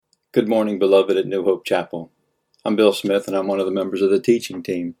Good morning, beloved at New Hope Chapel. I'm Bill Smith, and I'm one of the members of the teaching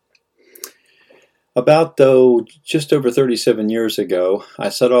team. Just over 37 years ago, I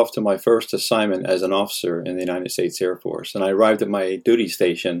set off to my first assignment as an officer in the United States Air Force, and I arrived at my duty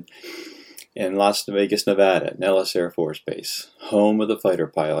station in Las Vegas, Nevada, at Nellis Air Force Base, home of the fighter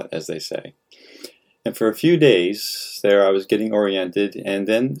pilot, as they say. And for a few days there, I was getting oriented, and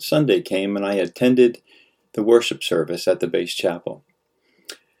then Sunday came, and I attended the worship service at the base chapel.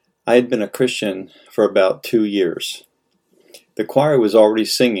 I had been a Christian for about 2 years. The choir was already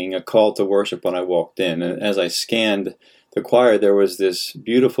singing a call to worship when I walked in, and as I scanned the choir, there was this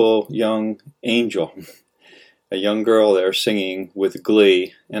beautiful young angel, a young girl there singing with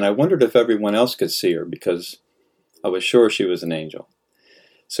glee, and I wondered if everyone else could see her because I was sure she was an angel.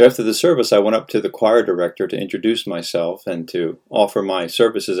 So after the service, I went up to the choir director to introduce myself and to offer my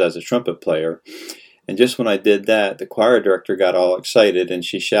services as a trumpet player. And just when I did that, the choir director got all excited, and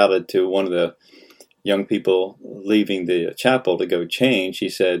she shouted to one of the young people leaving the chapel to go change. She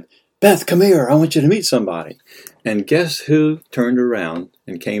said, "Beth, come here. I want you to meet somebody." And guess who turned around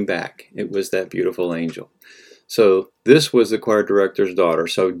and came back? It was that beautiful angel. So this was the choir director's daughter.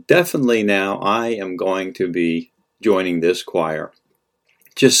 So definitely now I am going to be joining this choir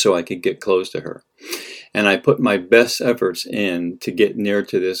just so I could get close to her. And I put my best efforts in to get near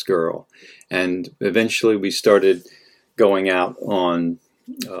to this girl. And eventually we started going out on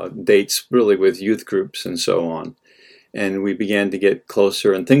dates really with youth groups and so on. And we began to get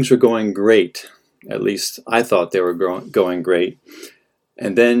closer, and things were going great. At least I thought they were going great.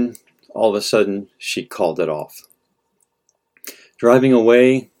 And then all of a sudden she called it off. Driving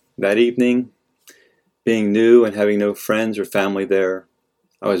away that evening, being new and having no friends or family there,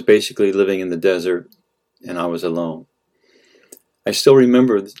 I was basically living in the desert, and I was alone. I still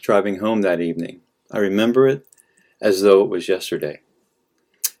remember driving home that evening. I remember it as though it was yesterday.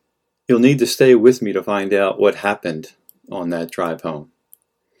 You'll need to stay with me to find out what happened on that drive home.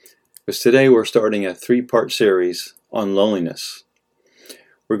 Because today we're starting a 3-part series on loneliness.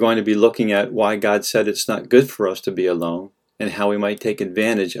 We're going to be looking at why God said it's not good for us to be alone, and how we might take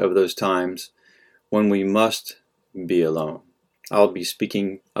advantage of those times when we must be alone. I'll be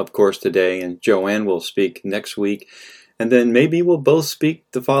speaking, of course, today, and Joanne will speak next week, and then maybe we'll both speak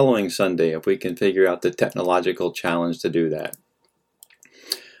the following Sunday if we can figure out the technological challenge to do that.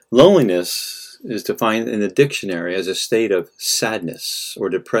 Loneliness is defined in the dictionary as a state of sadness or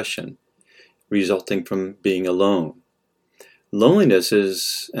depression resulting from being alone. Loneliness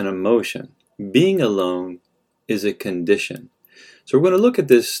is an emotion. Being alone is a condition. So we're going to look at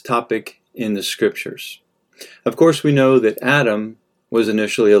this topic in the scriptures. Of course, we know that Adam was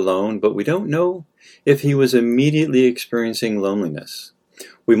initially alone, but we don't know if he was immediately experiencing loneliness.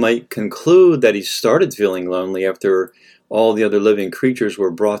 We might conclude that he started feeling lonely after all the other living creatures were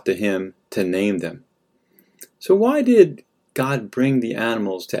brought to him to name them. So why did God bring the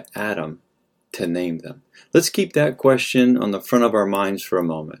animals to Adam to name them? Let's keep that question on the front of our minds for a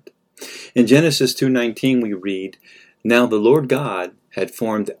moment. In Genesis 2:19 we read, "Now the Lord God had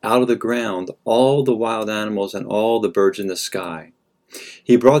formed out of the ground all the wild animals and all the birds in the sky.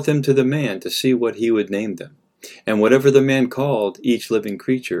 He brought them to the man to see what he would name them. And whatever the man called each living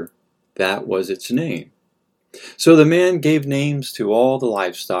creature, that was its name. So the man gave names to all the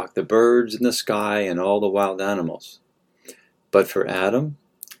livestock, the birds in the sky, and all the wild animals. But for Adam,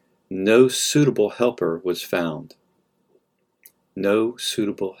 no suitable helper was found." No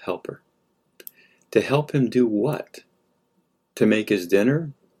suitable helper. To help him do what? To make his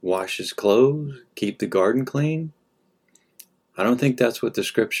dinner? Wash his clothes? Keep the garden clean? I don't think that's what the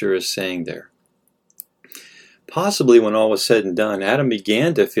scripture is saying there. Possibly when all was said and done, Adam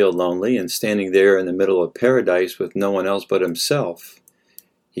began to feel lonely, and standing there in the middle of paradise with no one else but himself,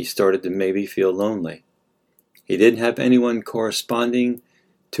 he started to maybe feel lonely. He didn't have anyone corresponding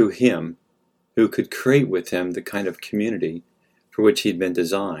to him who could create with him the kind of community for which he'd been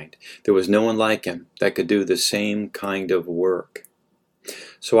designed. There was no one like him that could do the same kind of work.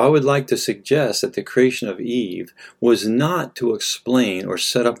 So I would like to suggest that the creation of Eve was not to explain or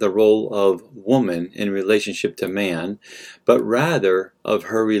set up the role of woman in relationship to man, but rather of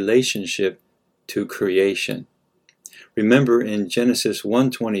her relationship to creation. Remember in Genesis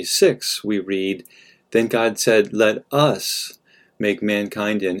 1:26 we read, "Then God said, 'Let us make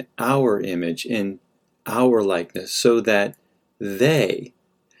mankind in our image, in our likeness, so that they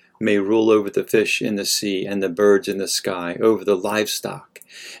may rule over the fish in the sea and the birds in the sky, over the livestock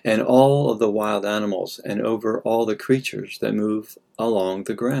and all of the wild animals, and over all the creatures that move along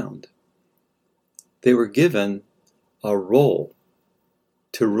the ground.'" They were given a role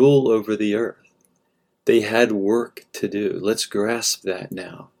to rule over the earth. They had work to do. Let's grasp that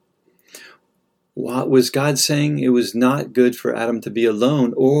now. Was God saying it was not good for Adam to be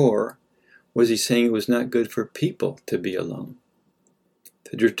alone, or was he saying it was not good for people to be alone?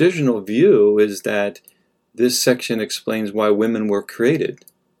 The traditional view is that this section explains why women were created,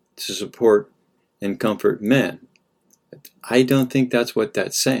 to support and comfort men. I don't think that's what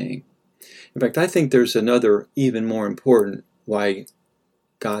that's saying. In fact, I think there's another, even more important, why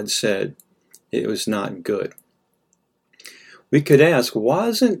God said it was not good. We could ask,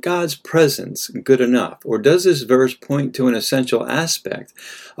 wasn't God's presence good enough? Or does this verse point to an essential aspect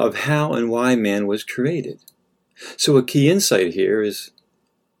of how and why man was created? So a key insight here is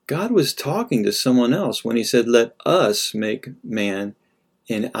God was talking to someone else when he said, let us make man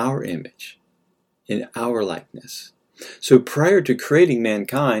in our image, in our likeness. So prior to creating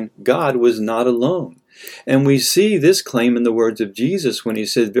mankind, God was not alone. And we see this claim in the words of Jesus when he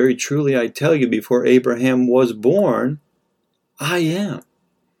said, very truly I tell you, before Abraham was born, I am.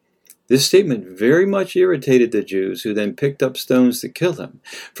 This statement very much irritated the Jews, who then picked up stones to kill him.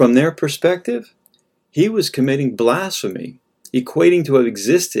 From their perspective, he was committing blasphemy, equating to have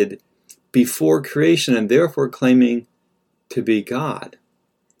existed before creation and therefore claiming to be God.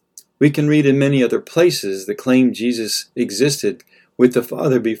 We can read in many other places the claim Jesus existed with the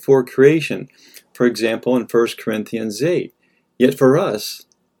Father before creation. For example, in 1 Corinthians 8. Yet for us,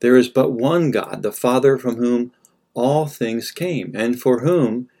 there is but one God, the Father, from whom all things came, and for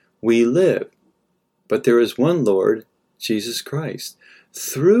whom we live. But there is one Lord, Jesus Christ,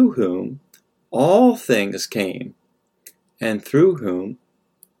 through whom all things came, and through whom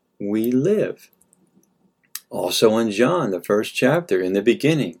we live. Also in John, the 1st chapter, in the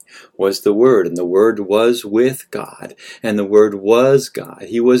beginning was the Word, and the Word was with God, and the Word was God.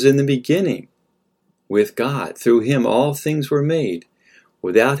 He was in the beginning with God. Through him all things were made.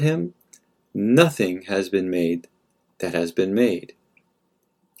 Without him, nothing has been made that has been made.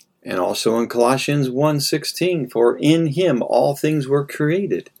 And also in Colossians 1:16, for in him all things were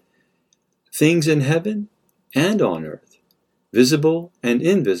created, things in heaven and on earth, visible and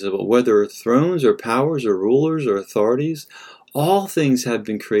invisible, whether thrones or powers or rulers or authorities, all things have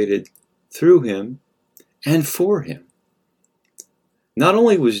been created through him and for him. Not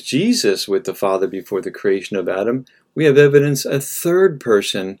only was Jesus with the Father before the creation of Adam, we have evidence a third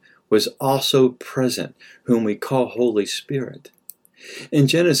person was also present, whom we call Holy Spirit. In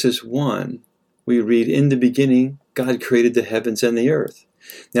Genesis 1, we read, in the beginning, God created the heavens and the earth.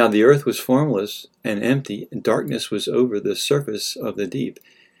 Now the earth was formless and empty, and darkness was over the surface of the deep,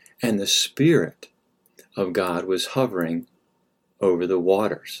 and the Spirit of God was hovering over the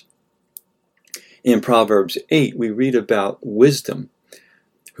waters. In Proverbs 8, we read about wisdom,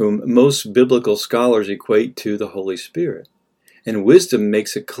 whom most biblical scholars equate to the Holy Spirit. And wisdom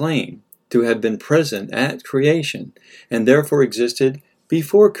makes a claim to have been present at creation, and therefore existed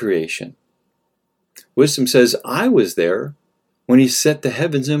before creation. Wisdom says, I was there when he set the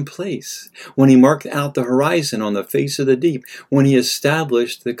heavens in place, when he marked out the horizon on the face of the deep, when he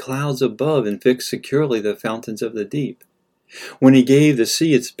established the clouds above and fixed securely the fountains of the deep, when he gave the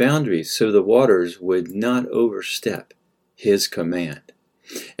sea its boundaries so the waters would not overstep his command,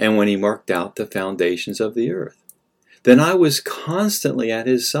 and when he marked out the foundations of the earth. Then I was constantly at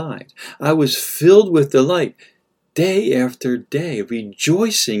his side. I was filled with delight day after day,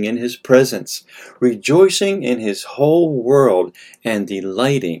 rejoicing in his presence, rejoicing in his whole world, and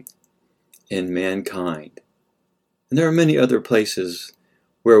delighting in mankind. And there are many other places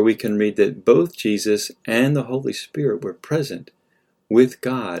where we can read that both Jesus and the Holy Spirit were present with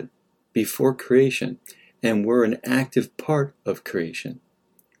God before creation and were an active part of creation.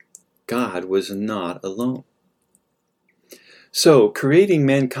 God was not alone. So, creating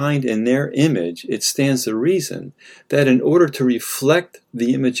mankind in their image, it stands to reason that in order to reflect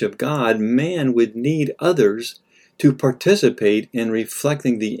the image of God, man would need others to participate in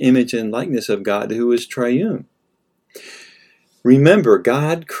reflecting the image and likeness of God, who is triune. Remember,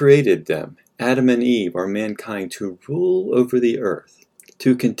 God created them, Adam and Eve, or mankind, to rule over the earth,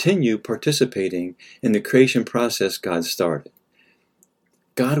 to continue participating in the creation process God started.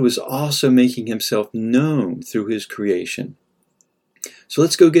 God was also making himself known through his creation. So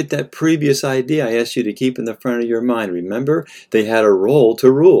let's go get that previous idea I asked you to keep in the front of your mind. Remember, they had a role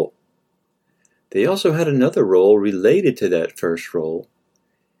to rule. They also had another role related to that first role,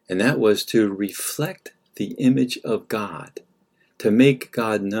 and that was to reflect the image of God, to make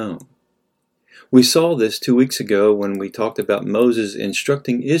God known. We saw this 2 weeks ago when we talked about Moses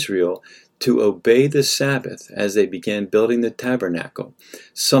instructing Israel to obey the Sabbath as they began building the tabernacle,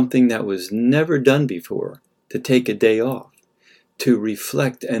 something that was never done before, to take a day off, to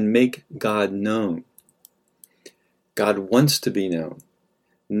reflect and make God known. God wants to be known.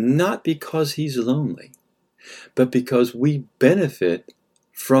 not because he's lonely, but because we benefit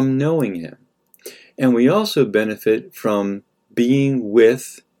from knowing him. And we also benefit from being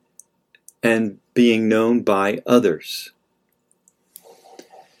with and being known by others.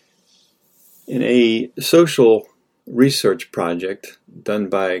 In a social research project done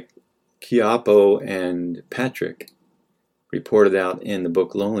by Chiappo and Patrick, reported out in the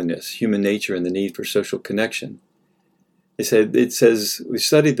book Loneliness, Human Nature and the Need for Social Connection, it says, we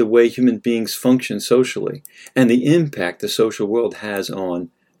studied the way human beings function socially and the impact the social world has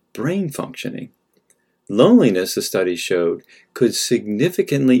on brain functioning. Loneliness, the study showed, could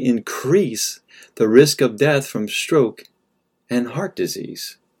significantly increase the risk of death from stroke and heart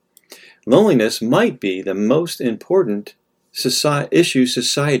disease. Loneliness might be the most important issue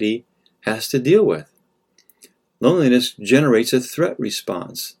society has to deal with. Loneliness generates a threat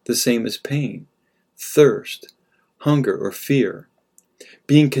response, the same as pain, thirst, hunger, or fear.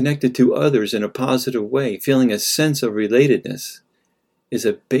 Being connected to others in a positive way, feeling a sense of relatedness, is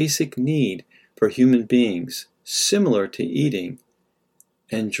a basic need for human beings, similar to eating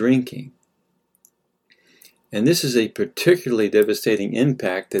and drinking. And this is a particularly devastating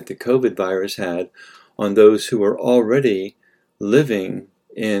impact that the COVID virus had on those who were already living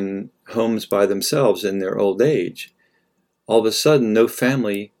in homes by themselves in their old age. All of a sudden, no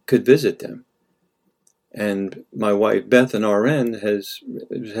family could visit them. And my wife, Beth, an RN, has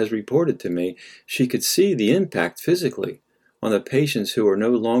reported to me she could see the impact physically on the patients who are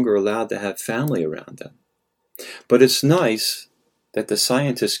no longer allowed to have family around them. But it's nice that the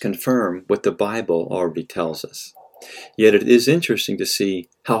scientists confirm what the Bible already tells us. Yet it is interesting to see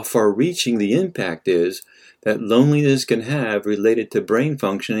how far-reaching the impact is that loneliness can have related to brain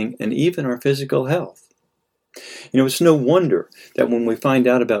functioning and even our physical health. It's no wonder that when we find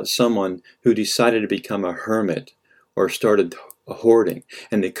out about someone who decided to become a hermit or started hoarding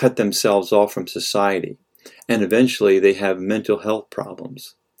and they cut themselves off from society and eventually they have mental health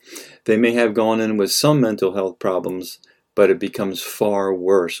problems. They may have gone in with some mental health problems, but it becomes far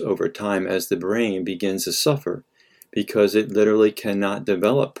worse over time as the brain begins to suffer because it literally cannot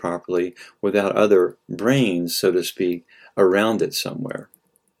develop properly without other brains, so to speak, around it somewhere.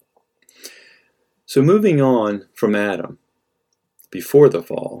 So moving on from Adam, before the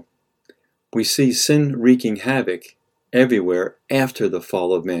fall, we see sin wreaking havoc everywhere after the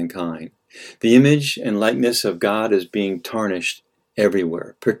fall of mankind. The image and likeness of God is being tarnished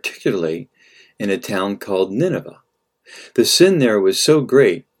everywhere, particularly in a town called Nineveh. The sin there was so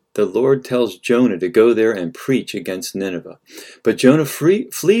great, the Lord tells Jonah to go there and preach against Nineveh. But Jonah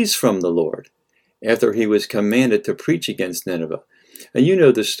flees from the Lord after he was commanded to preach against Nineveh. And you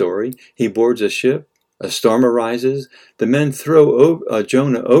know the story. He boards a ship, a storm arises, the men throw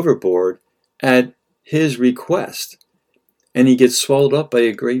Jonah overboard at his request, and he gets swallowed up by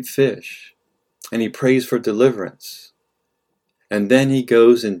a great fish, and he prays for deliverance. And then he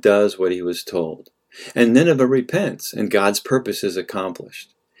goes and does what he was told. And Nineveh repents, and God's purpose is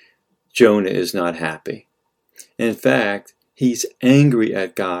accomplished. Jonah is not happy. In fact, he's angry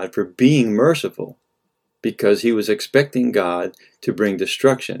at God for being merciful, because he was expecting God to bring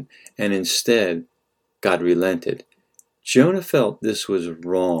destruction, and instead, God relented. Jonah felt this was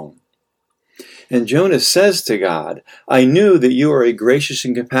wrong. And Jonah says to God, I knew that you are a gracious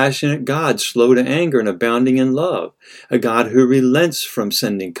and compassionate God, slow to anger and abounding in love, a God who relents from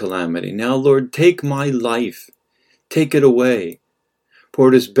sending calamity. Now, Lord, take my life. Take it away. For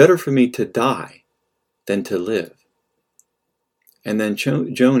it is better for me to die than to live. And then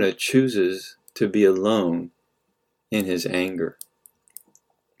Jonah chooses to be alone in his anger.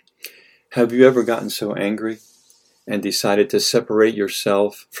 Have you ever gotten so angry and decided to separate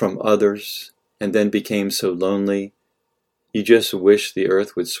yourself from others and then became so lonely you just wish the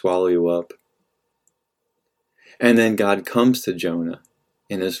earth would swallow you up? And then God comes to Jonah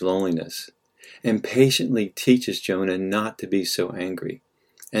in his loneliness and patiently teaches Jonah not to be so angry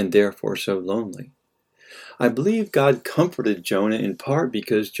and therefore so lonely. I believe God comforted Jonah in part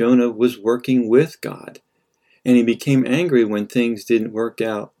because Jonah was working with God, and he became angry when things didn't work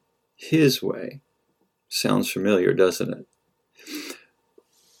out his way. Sounds familiar, doesn't it?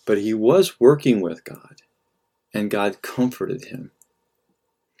 But he was working with God, and God comforted him.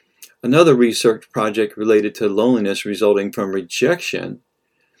 Another research project related to loneliness resulting from rejection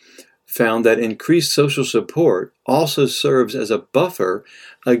found that increased social support also serves as a buffer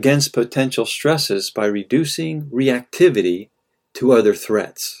against potential stresses by reducing reactivity to other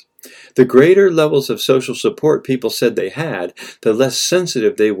threats. The greater levels of social support people said they had, the less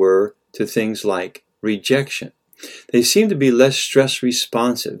sensitive they were to things like rejection. They seemed to be less stress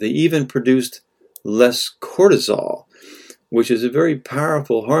responsive. They even produced less cortisol, which is a very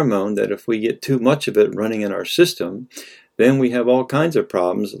powerful hormone that if we get too much of it running in our system, then we have all kinds of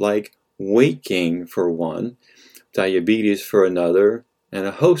problems like weight gain for one, diabetes for another, and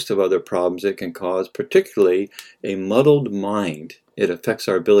a host of other problems it can cause, particularly a muddled mind. It affects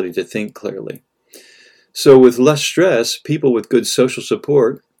our ability to think clearly. So with less stress, people with good social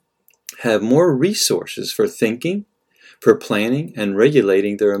support have more resources for thinking, for planning, and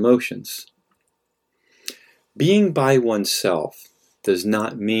regulating their emotions. Being by oneself does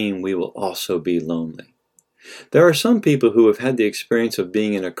not mean we will also be lonely. There are some people who have had the experience of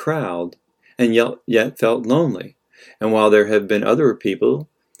being in a crowd and yet felt lonely. And while there have been other people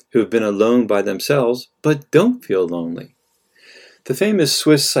who have been alone by themselves but don't feel lonely. The famous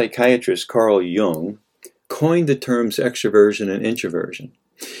Swiss psychiatrist Carl Jung coined the terms extroversion and introversion.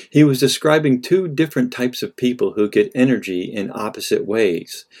 He was describing two different types of people who get energy in opposite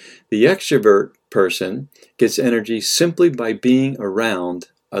ways. The extrovert person gets energy simply by being around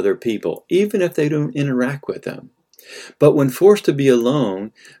other people, even if they don't interact with them. But when forced to be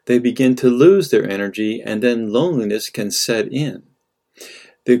alone, they begin to lose their energy, and then loneliness can set in.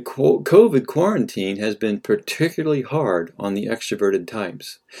 The COVID quarantine has been particularly hard on the extroverted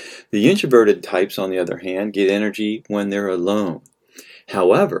types. The introverted types, on the other hand, get energy when they're alone.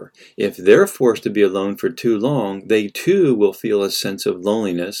 However, if they're forced to be alone for too long, they too will feel a sense of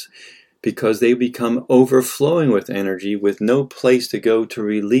loneliness because they become overflowing with energy with no place to go to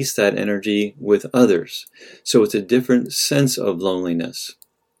release that energy with others. So it's a different sense of loneliness.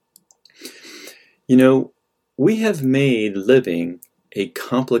 You know, we have made living a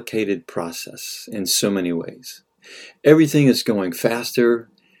complicated process in so many ways. Everything is going faster,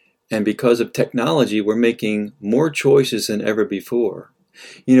 and because of technology, we're making more choices than ever before.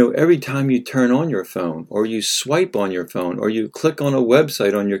 You know, every time you turn on your phone, or you swipe on your phone, or you click on a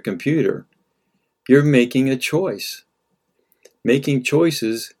website on your computer, you're making a choice. Making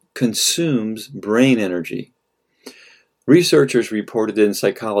choices consumes brain energy. Researchers reported in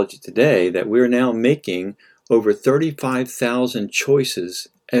Psychology Today that we're now making over 35,000 choices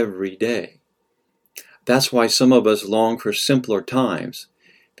every day. That's why some of us long for simpler times,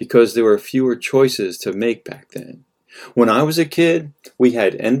 because there were fewer choices to make back then. When I was a kid, we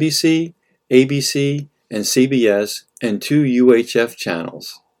had NBC, ABC, and CBS, and 2 UHF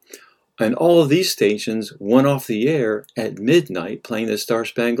channels. And all of these stations went off the air at midnight playing the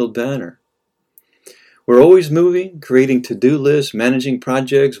Star-Spangled Banner. We're always moving, creating to-do lists, managing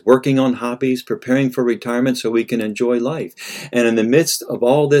projects, working on hobbies, preparing for retirement so we can enjoy life. And in the midst of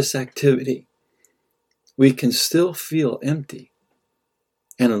all this activity, we can still feel empty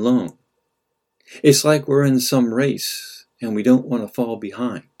and alone. It's like we're in some race and we don't want to fall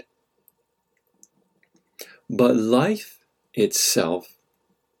behind. But life itself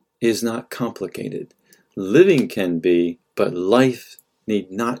is not complicated. Living can be, but life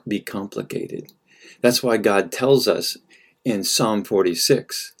need not be complicated. That's why God tells us in Psalm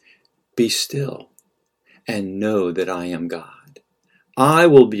 46, "Be still and know that I am God. I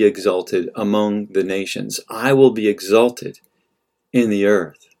will be exalted among the nations. I will be exalted in the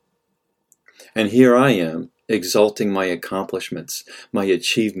earth." And here I am, exalting my accomplishments, my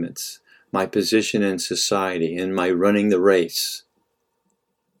achievements, my position in society, and my running the race.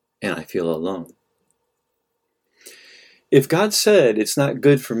 And I feel alone. If God said it's not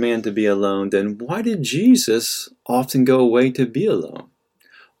good for man to be alone, then why did Jesus often go away to be alone?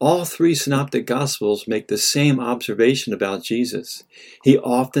 All 3 synoptic gospels make the same observation about Jesus. He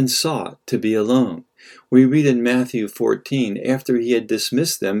often sought to be alone. We read in Matthew 14, after he had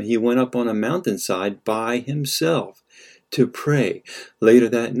dismissed them, he went up on a mountainside by himself to pray. Later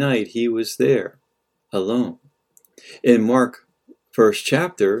that night, he was there alone. In Mark 1st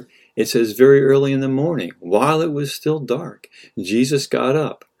chapter, it says very early in the morning, while it was still dark, Jesus got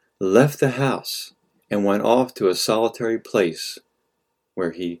up, left the house, and went off to a solitary place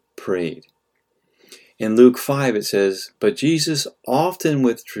where he prayed. In Luke 5 it says, "But Jesus often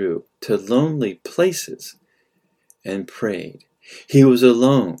withdrew to lonely places and prayed." He was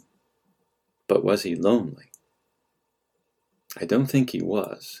alone, but was he lonely? I don't think he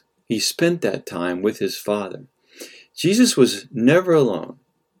was. He spent that time with his Father. Jesus was never alone,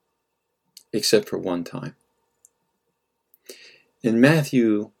 except for one time. In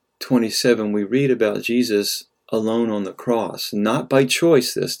Matthew 27 we read about Jesus alone on the cross, not by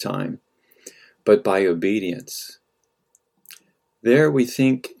choice this time, but by obedience. There we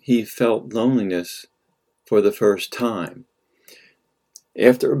think he felt loneliness for the first time.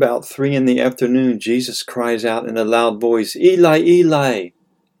 After about 3 p.m, Jesus cries out in a loud voice, "Eli, Eli,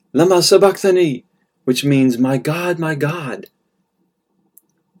 lama sabachthani," which means, my God,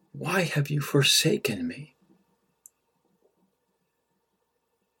 why have you forsaken me?"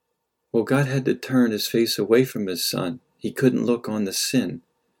 Well, God had to turn his face away from his Son. He couldn't look on the sin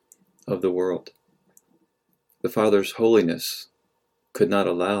of the world. The Father's holiness could not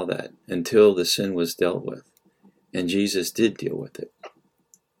allow that until the sin was dealt with. And Jesus did deal with it.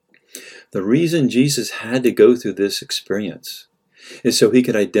 The reason Jesus had to go through this experience is so he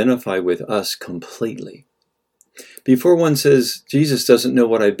could identify with us completely. Before one says, Jesus doesn't know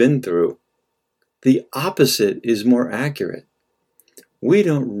what I've been through, the opposite is more accurate. We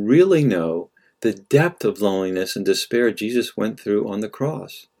don't really know the depth of loneliness and despair Jesus went through on the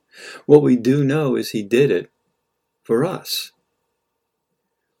cross. What we do know is he did it for us.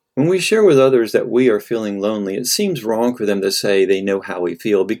 When we share with others that we are feeling lonely, it seems wrong for them to say they know how we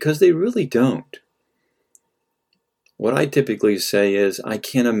feel, because they really don't. What I typically say is, I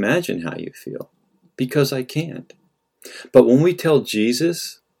can't imagine how you feel, because I can't. But when we tell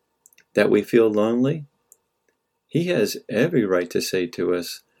Jesus that we feel lonely, he has every right to say to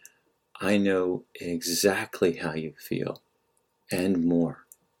us, I know exactly how you feel, and more.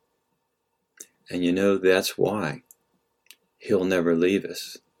 And you know, that's why he'll never leave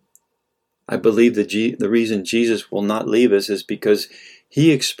us. I believe the reason Jesus will not leave us is because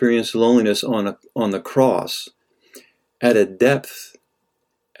he experienced loneliness on the cross at a depth,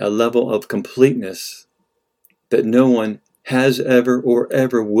 a level of completeness that no one has ever or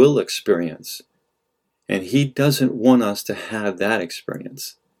ever will experience. And he doesn't want us to have that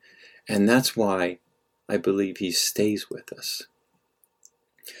experience. And that's why I believe he stays with us.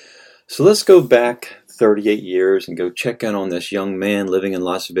 So let's go back 38 years and go check in on this young man living in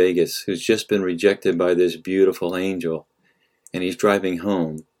Las Vegas who's just been rejected by this beautiful angel, and he's driving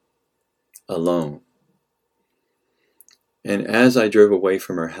home alone. And as I drove away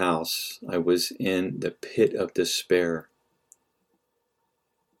from her house, I was in the pit of despair.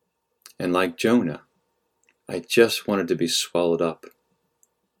 And like Jonah, I just wanted to be swallowed up.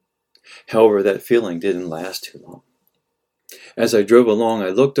 However, that feeling didn't last too long. As I drove along, I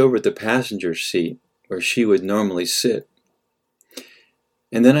looked over at the passenger seat where she would normally sit.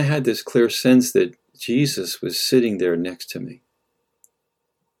 And then I had this clear sense that Jesus was sitting there next to me.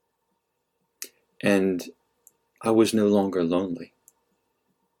 And I was no longer lonely.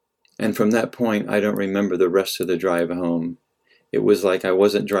 And from that point, I don't remember the rest of the drive home. It was like I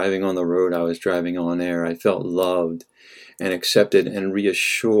wasn't driving on the road, I was driving on air. I felt loved and accepted and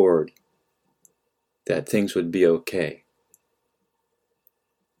reassured that things would be okay.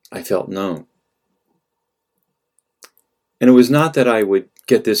 I felt known. And it was not that I would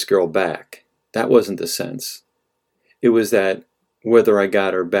get this girl back. That wasn't the sense. It was that whether I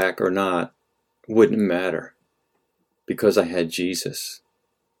got her back or not wouldn't matter, because I had Jesus.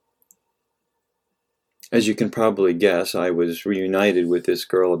 As you can probably guess, I was reunited with this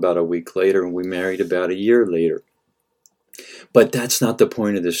girl about a week later, and we married about a year later. But that's not the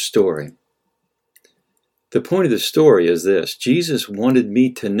point of this story. The point of the story is this: Jesus wanted me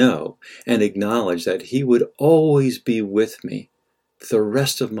to know and acknowledge that he would always be with me the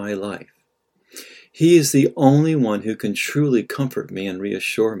rest of my life. He is the only one who can truly comfort me and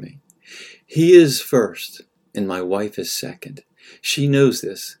reassure me. He is first, and my wife is second. She knows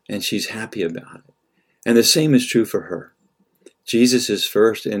this, and she's happy about it. And the same is true for her. Jesus is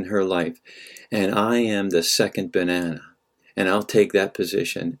first in her life, and I am the second banana, and I'll take that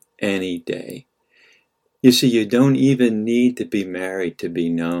position any day. You see, you don't even need to be married to be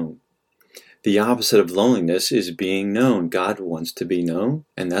known. The opposite of loneliness is being known. God wants to be known,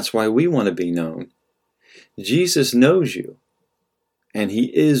 and that's why we want to be known. Jesus knows you, and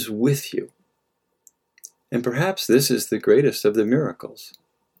he is with you. And perhaps this is the greatest of the miracles.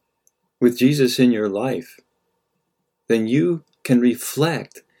 With Jesus in your life, then you can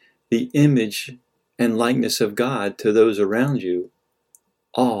reflect the image and likeness of God to those around you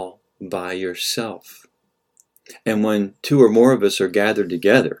all by yourself. And when two or more of us are gathered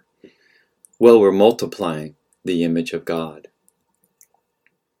together, well, we're multiplying the image of God.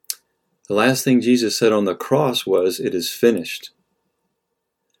 The last thing Jesus said on the cross was, "It is finished."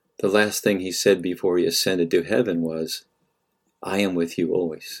 The last thing he said before he ascended to heaven was, "I am with you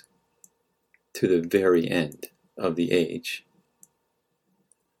always, to the very end of the age."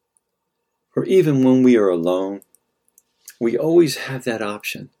 For even when we are alone, we always have that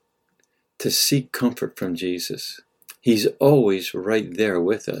option to seek comfort from Jesus. He's always right there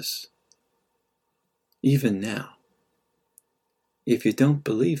with us, even now. If you don't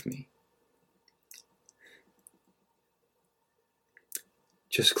believe me,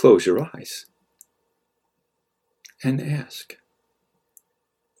 just close your eyes and ask.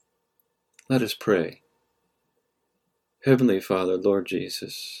 Let us pray. Heavenly Father, Lord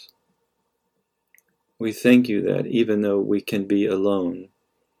Jesus, we thank you that even though we can be alone,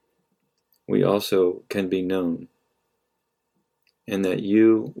 we also can be known, and that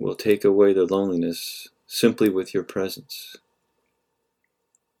you will take away the loneliness simply with your presence.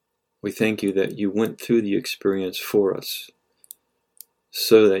 We thank you that you went through the experience for us,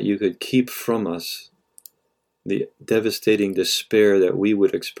 so that you could keep from us the devastating despair that we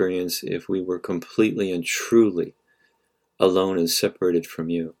would experience if we were completely and truly alone and separated from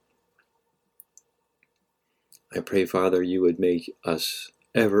you. I pray, Father, you would make us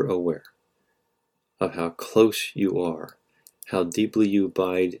ever aware of how close you are, how deeply you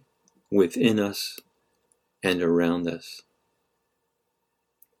abide within us and around us.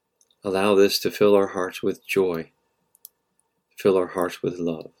 Allow this to fill our hearts with joy, fill our hearts with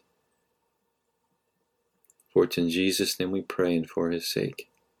love. For it's in Jesus' name we pray, and for his sake.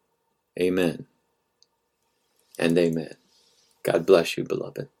 Amen and amen. God bless you,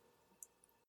 beloved.